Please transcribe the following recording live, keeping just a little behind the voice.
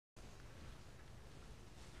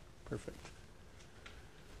Perfect.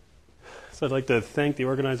 So I'd like to thank the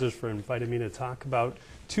organizers for inviting me to talk about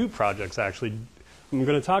two projects, actually. I'm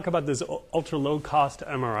going to talk about this ultra-low-cost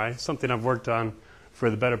MRI, something I've worked on for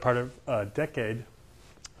the better part of a decade,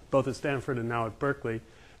 both at Stanford and now at Berkeley.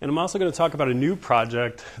 And I'm also going to talk about a new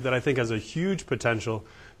project that I think has a huge potential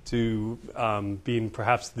to being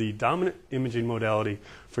perhaps the dominant imaging modality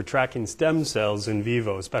for tracking stem cells in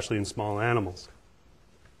vivo, especially in small animals.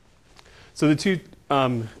 So the two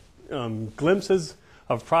glimpses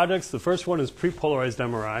of projects, the first one is pre-polarized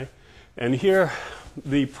MRI. And here,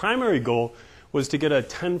 the primary goal was to get a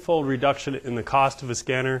tenfold reduction in the cost of a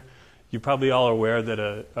scanner. You probably all are aware that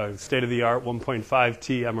a state-of-the-art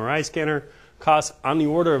 1.5T MRI scanner costs on the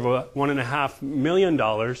order of $1.5 million.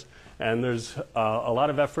 And there's a lot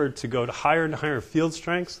of effort to go to higher and higher field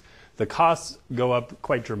strengths. The costs go up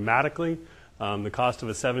quite dramatically. The cost of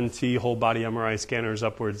a 7T whole-body MRI scanner is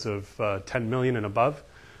upwards of $10 million and above.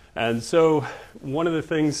 And so one of the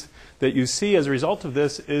things that you see as a result of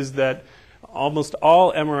this is that almost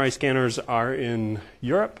all MRI scanners are in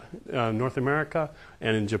Europe, North America,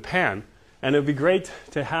 and in Japan. And it would be great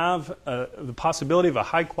to have the possibility of a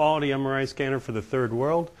high-quality MRI scanner for the third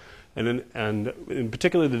world. And in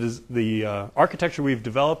particular, the architecture we've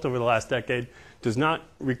developed over the last decade does not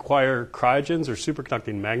require cryogens or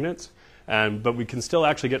superconducting magnets, but we can still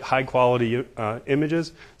actually get high-quality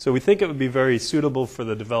images. So we think it would be very suitable for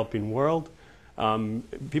the developing world.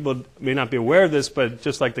 People may not be aware of this, but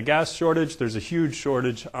just like the gas shortage, there's a huge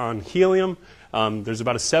shortage on helium. There's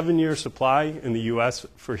about a 7-year supply in the U.S.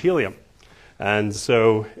 for helium. And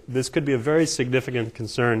so this could be a very significant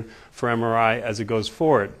concern for MRI as it goes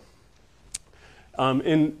forward.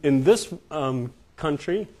 In this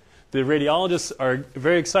country, the radiologists are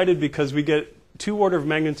very excited because we get 2 orders of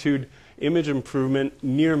magnitude image improvement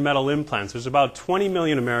near metal implants. There's about 20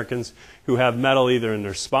 million Americans who have metal either in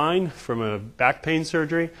their spine from a back pain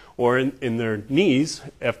surgery or in their knees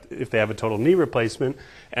if they have a total knee replacement.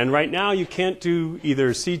 And right now you can't do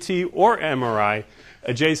either CT or MRI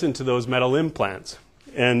adjacent to those metal implants.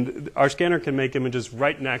 And our scanner can make images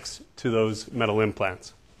right next to those metal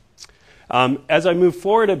implants. As I move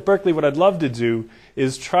forward at Berkeley, what I'd love to do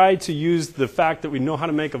is try to use the fact that we know how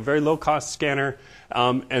to make a very low-cost scanner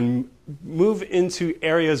and move into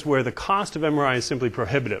areas where the cost of MRI is simply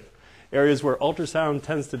prohibitive, areas where ultrasound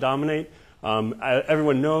tends to dominate.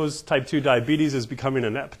 Everyone knows type 2 diabetes is becoming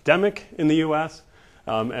an epidemic in the U.S.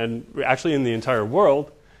 And actually in the entire world.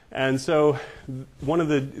 And so one of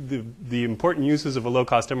the important uses of a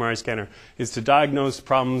low-cost MRI scanner is to diagnose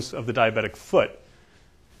problems of the diabetic foot.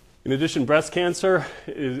 In addition, breast cancer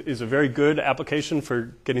is a very good application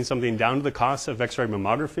for getting something down to the cost of X-ray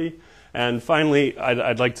mammography. And finally,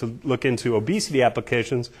 I'd like to look into obesity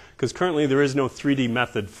applications because currently there is no 3D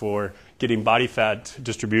method for getting body fat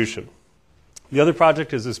distribution. The other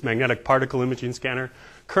project is this magnetic particle imaging scanner.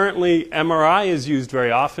 Currently, MRI is used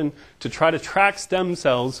very often to try to track stem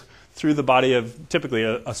cells through the body of typically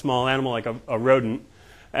a small animal like a rodent.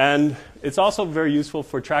 And it's also very useful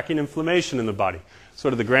for tracking inflammation in the body.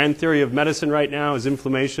 Sort of the grand theory of medicine right now is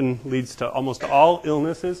inflammation leads to almost all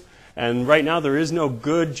illnesses. And right now there is no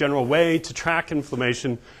good general way to track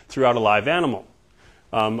inflammation throughout a live animal.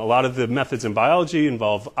 A lot of the methods in biology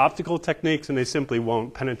involve optical techniques, and they simply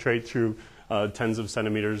won't penetrate through tens of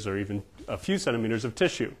centimeters or even a few centimeters of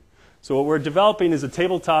tissue. So what we're developing is a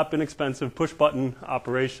tabletop, inexpensive, push-button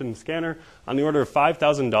operation scanner on the order of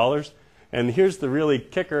 $5,000. And here's the really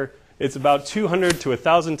kicker. It's about 200 to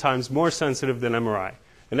 1,000 times more sensitive than MRI.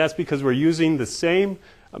 And that's because we're using the same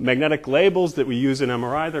magnetic labels that we use in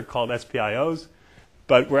MRI. They're called SPIOs.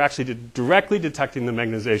 But we're actually directly detecting the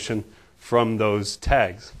magnetization from those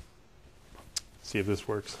tags. Let's see if this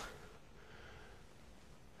works.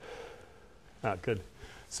 Good.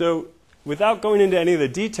 So without going into any of the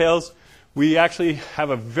details, we actually have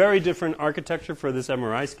a very different architecture for this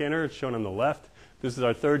MRI scanner. It's shown on the left. This is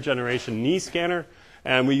our 3rd generation knee scanner.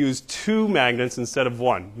 And we use 2 magnets instead of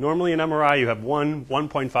 1. Normally in MRI you have one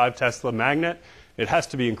 1.5 Tesla magnet. It has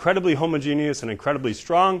to be incredibly homogeneous and incredibly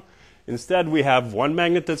strong. Instead we have 1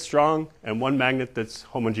 magnet that's strong and 1 magnet that's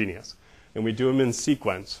homogeneous. And we do them in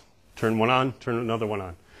sequence. Turn one on, turn another one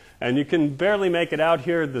on. And you can barely make it out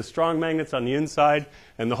here, the strong magnets on the inside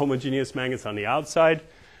and the homogeneous magnets on the outside.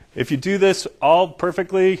 If you do this all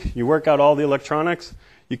perfectly, you work out all the electronics,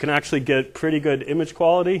 you can actually get pretty good image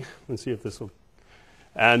quality. Let's see if this will.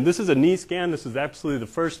 And this is a knee scan. This is absolutely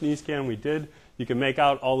the first knee scan we did. You can make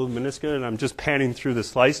out all the meniscus, and I'm just panning through the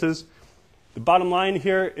slices. The bottom line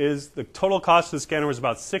here is the total cost of the scanner was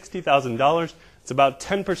about $60,000. It's about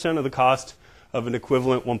 10% of the cost of an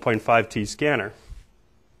equivalent 1.5T scanner.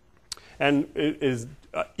 and it is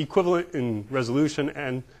equivalent in resolution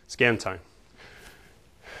and scan time.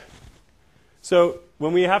 So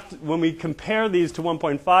when we compare these to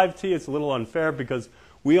 1.5T, it's a little unfair because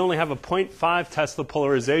we only have a 0.5 Tesla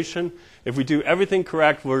polarization. If we do everything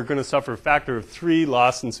correct, we're going to suffer a factor of 3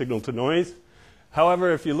 loss in signal to noise.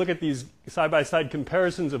 However, if you look at these side-by-side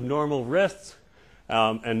comparisons of normal wrists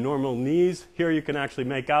and normal knees, here you can actually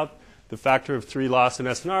make out the factor of 3 loss in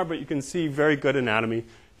SNR, but you can see very good anatomy.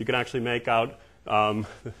 You can actually make out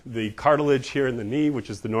the cartilage here in the knee, which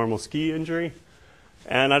is the normal ski injury.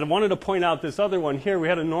 And I wanted to point out this other one here. We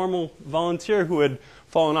had a normal volunteer who had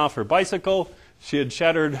fallen off her bicycle. She had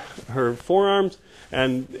shattered her forearms,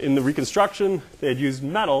 and in the reconstruction, they had used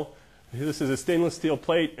metal. This is a stainless steel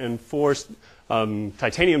plate and 4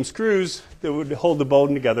 titanium screws that would hold the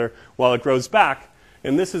bone together while it grows back.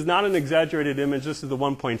 And this is not an exaggerated image. This is the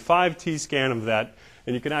 1.5T scan of that.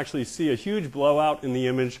 And you can actually see a huge blowout in the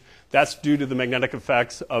image. That's due to the magnetic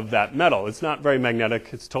effects of that metal. It's not very magnetic.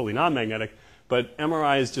 It's totally non-magnetic. But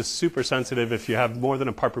MRI is just super sensitive. If you have more than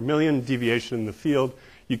a part per million deviation in the field,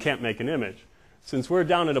 you can't make an image. Since we're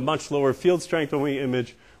down at a much lower field strength when we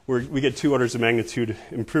image, we get 2 orders of magnitude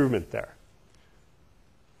improvement there.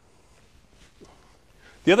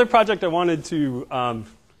 The other project I wanted to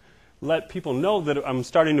let people know that I'm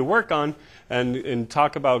starting to work on and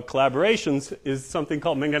talk about collaborations is something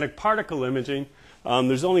called magnetic particle imaging.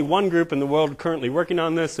 There's only one group in the world currently working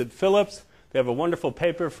on this at Philips. They have a wonderful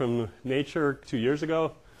paper from Nature 2 years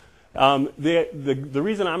ago. The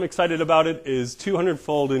reason I'm excited about it is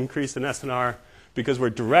 200-fold increase in SNR because we're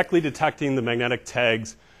directly detecting the magnetic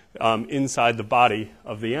tags inside the body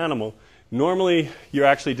of the animal. Normally, you're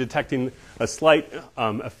actually detecting a slight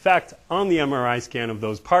effect on the MRI scan of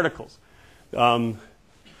those particles.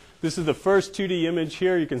 This is the first 2D image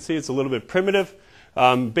here. You can see it's a little bit primitive.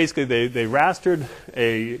 Basically, they rastered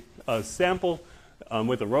a sample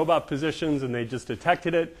with the robot positions, and they just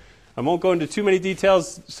detected it. I won't go into too many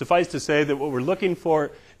details. Suffice to say that what we're looking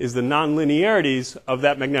for is the nonlinearities of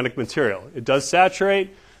that magnetic material. It does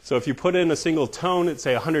saturate. So if you put in a single tone at,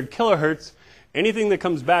 say, 100 kilohertz, anything that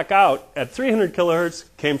comes back out at 300 kilohertz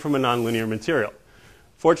came from a nonlinear material.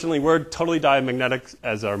 Fortunately, we're totally diamagnetic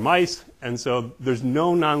as our mice, and so there's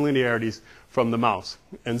no nonlinearities from the mouse.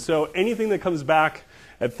 And so anything that comes back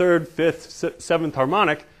at 3rd, 5th, 7th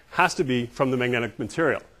harmonic has to be from the magnetic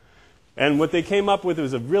material. And what they came up with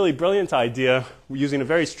was a really brilliant idea using a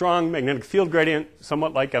very strong magnetic field gradient,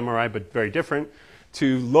 somewhat like MRI but very different,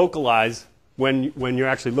 to localize when you're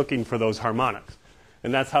actually looking for those harmonics.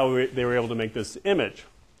 And that's how they were able to make this image.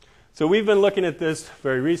 So we've been looking at this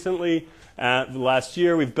very recently. The last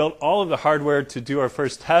year, we've built all of the hardware to do our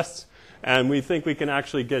first tests, and we think we can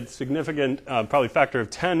actually get significant, probably factor of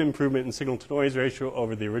 10 improvement in signal-to-noise ratio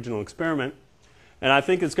over the original experiment. And I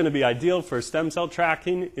think it's going to be ideal for stem cell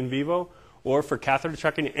tracking in vivo or for catheter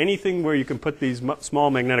tracking, anything where you can put these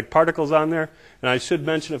small magnetic particles on there. And I should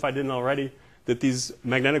mention, if I didn't already, that these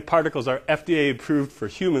magnetic particles are FDA approved for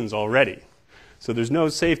humans already. So there's no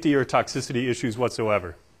safety or toxicity issues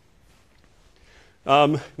whatsoever.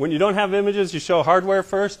 When you don't have images, you show hardware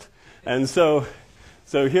first. And so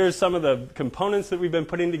here's some of the components that we've been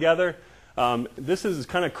putting together. This is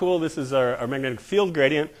kind of cool. This is our magnetic field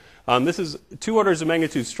gradient. This is 2 orders of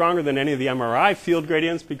magnitude stronger than any of the MRI field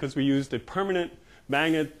gradients because we used a permanent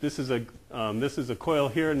magnet. This is a coil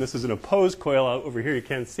here, and this is an opposed coil out over here. You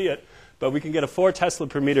can't see it. But we can get a 4 Tesla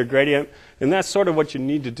per meter gradient, and that's sort of what you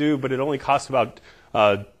need to do, but it only costs about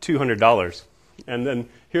 $200. And then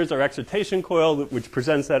here's our excitation coil, which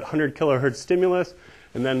presents that 100 kilohertz stimulus,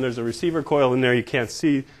 and then there's a receiver coil in there you can't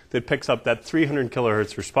see that picks up that 300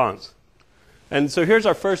 kilohertz response. And so here's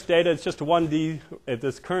our first data. It's just 1D at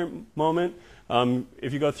this current moment.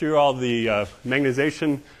 If you go through all the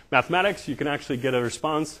magnetization mathematics, you can actually get a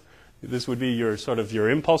response. This would be your sort of your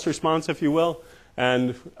impulse response, if you will.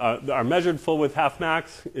 And our measured full width half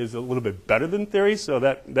max is a little bit better than theory, so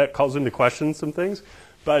that calls into question some things.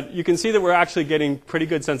 But you can see that we're actually getting pretty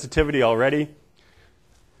good sensitivity already.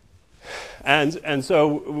 And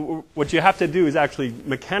so what you have to do is actually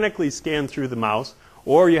mechanically scan through the mouse,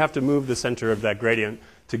 or you have to move the center of that gradient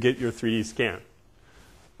to get your 3D scan.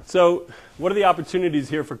 So what are the opportunities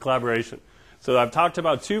here for collaboration? So I've talked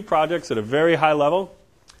about 2 projects at a very high level.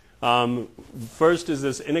 First is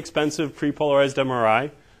this inexpensive pre-polarized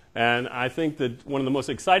MRI. And I think that one of the most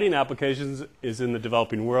exciting applications is in the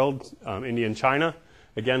developing world, India and China.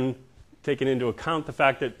 Again, taking into account the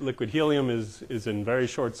fact that liquid helium is in very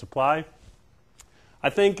short supply. I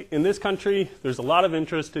think in this country, there's a lot of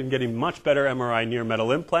interest in getting much better MRI near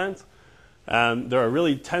metal implants. There are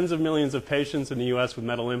really tens of millions of patients in the US with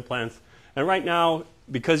metal implants. And right now,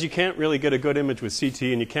 because you can't really get a good image with CT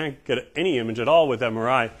and you can't get any image at all with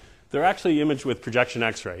MRI, they're actually imaged with projection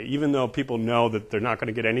X-ray, even though people know that they're not going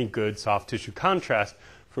to get any good soft tissue contrast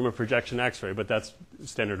from a projection X-ray, but that's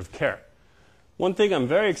standard of care. One thing I'm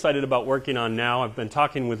very excited about working on now, I've been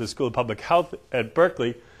talking with the School of Public Health at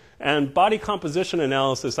Berkeley, and body composition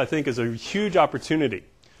analysis, I think, is a huge opportunity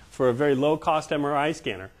for a very low-cost MRI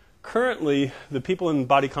scanner. Currently, the people in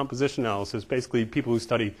body composition analysis, basically people who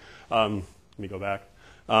study, let me go back,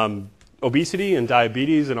 obesity and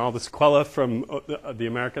diabetes and all the sequelae from the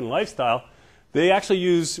American lifestyle, they actually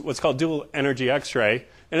use what's called dual energy X-ray,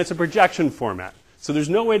 and it's a projection format. So there's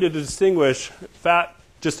no way to distinguish fat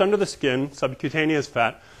just under the skin, subcutaneous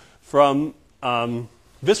fat, from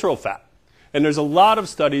visceral fat. And there's a lot of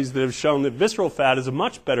studies that have shown that visceral fat is a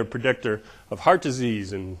much better predictor of heart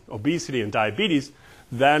disease and obesity and diabetes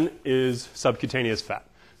than is subcutaneous fat.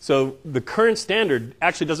 So the current standard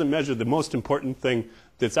actually doesn't measure the most important thing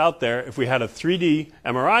that's out there. If we had a 3D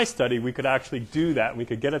MRI study, we could actually do that. We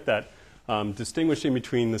could get at that distinguishing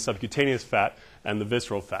between the subcutaneous fat and the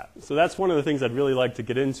visceral fat. So that's one of the things I'd really like to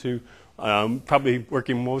get into, probably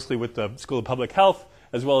working mostly with the School of Public Health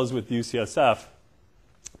as well as with UCSF.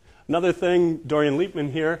 Another thing, Dorian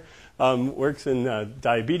Liepman here works in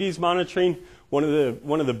diabetes monitoring. One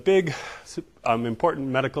of the big important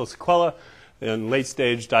medical sequelae in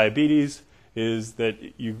late-stage diabetes is that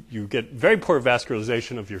you get very poor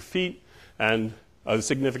vascularization of your feet, and a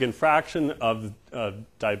significant fraction of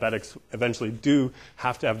diabetics eventually do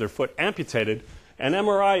have to have their foot amputated. And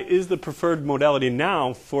MRI is the preferred modality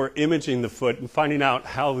now for imaging the foot and finding out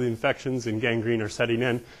how the infections and gangrene are setting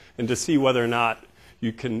in, and to see whether or not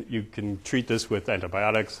you can treat this with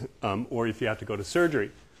antibiotics or if you have to go to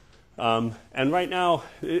surgery. And right now,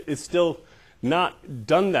 it's still not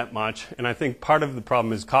done that much, and I think part of the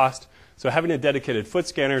problem is cost. So having a dedicated foot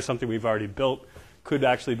scanner, something we've already built, could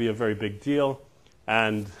actually be a very big deal.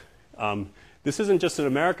 And this isn't just an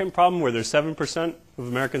American problem where there's 7% of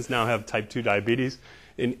Americans now have type 2 diabetes.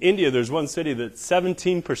 In India, there's one city that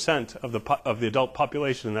 17% of the adult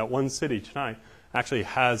population in that one city, Chennai, actually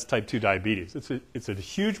has type 2 diabetes. It's a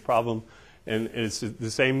huge problem, and it's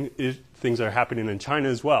the same things are happening in China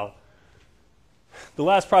as well. The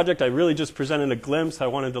last project, I really just presented a glimpse. I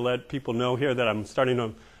wanted to let people know here that I'm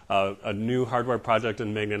starting a new hardware project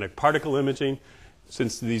in magnetic particle imaging.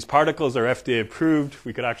 Since these particles are FDA approved,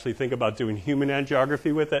 we could actually think about doing human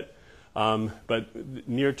angiography with it. But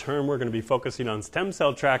near term, we're going to be focusing on stem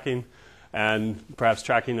cell tracking and perhaps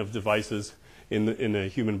tracking of devices in the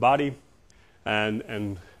human body.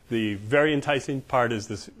 And the very enticing part is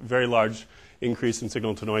this very large increase in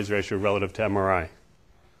signal-to-noise ratio relative to MRI.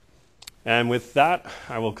 And with that,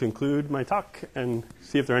 I will conclude my talk and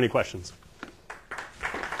see if there are any questions.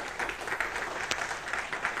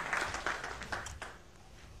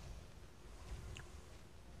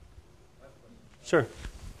 Sure. You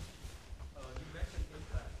mentioned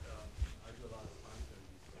impact. I do a lot of spine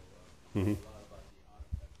surgery, so a lot about the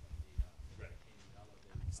artifact and the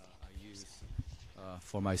element I use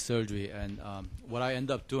for my surgery. And what I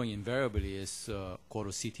end up doing invariably is called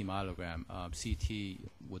a CT myelogram. CT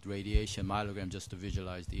with radiation, myelogram just to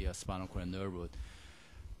visualize the spinal cord and nerve root.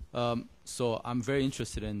 So I'm very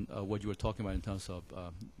interested in what you were talking about in terms of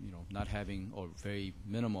not having or very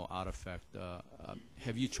minimal artifact.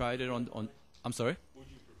 Have you tried it on I'm sorry? Would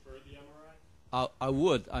you prefer the MRI? I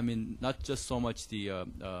would. I mean, not just so much the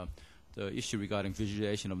issue regarding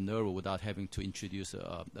visualization of nerve without having to introduce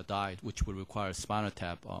a diet, which would require a spinal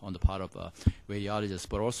tap on the part of radiologists,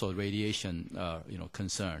 but also radiation,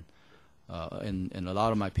 concern. And a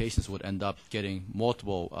lot of my patients would end up getting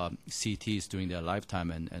multiple CTs during their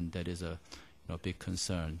lifetime, and that is a big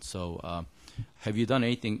concern. So, have you done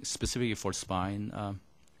anything specifically for spine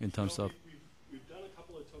in terms of? We've done a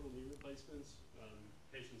couple of total knee replacements.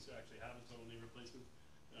 Patients who actually have a total knee replacement.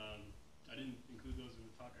 I didn't include those in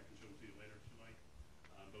the talk. I can show them to you later if you like.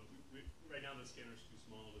 But right now the scanner is too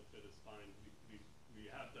small to fit a spine. We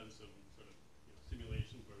have done some sort of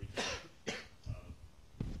simulations where we can go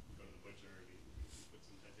to the butcher and we put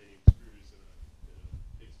some titanium screws in a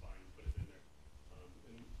big spine and put it in there.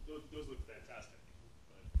 And those look fantastic.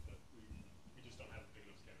 But we just don't have a big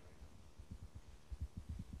enough scanner right now.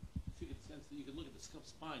 So you could sense that you could look at the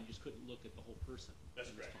spine, you just couldn't look at the whole person.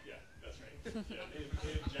 That's correct. Yeah, that's right. Yeah, they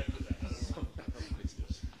objected that. I don't know.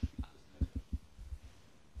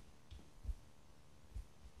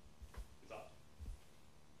 It's off.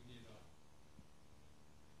 You need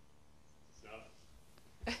It's not.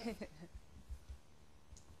 That's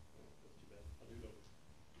too bad. I'll do it over.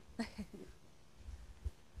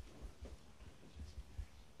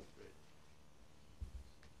 Great.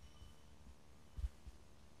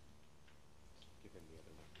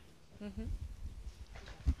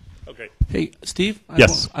 Okay. Hey, Steve.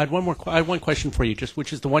 Yes. I had one question for you, just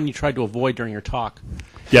which is the one you tried to avoid during your talk.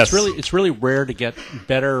 Yes. It's really rare to get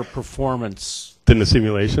better performance Then the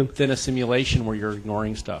simulation? than a simulation where you're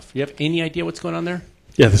ignoring stuff. You have any idea what's going on there?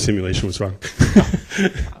 Yeah, the simulation was wrong.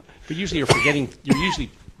 But usually you're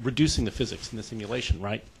usually reducing the physics in the simulation,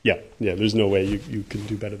 right? Yeah, there's no way you can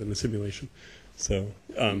do better than the simulation. So,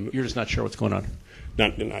 You're just not sure what's going on.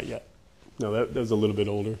 not yet. No, that was a little bit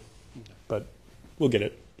older, but we'll get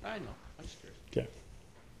it. I know. I'm just curious. Yeah.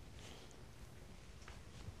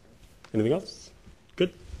 Anything else?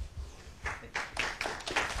 Good.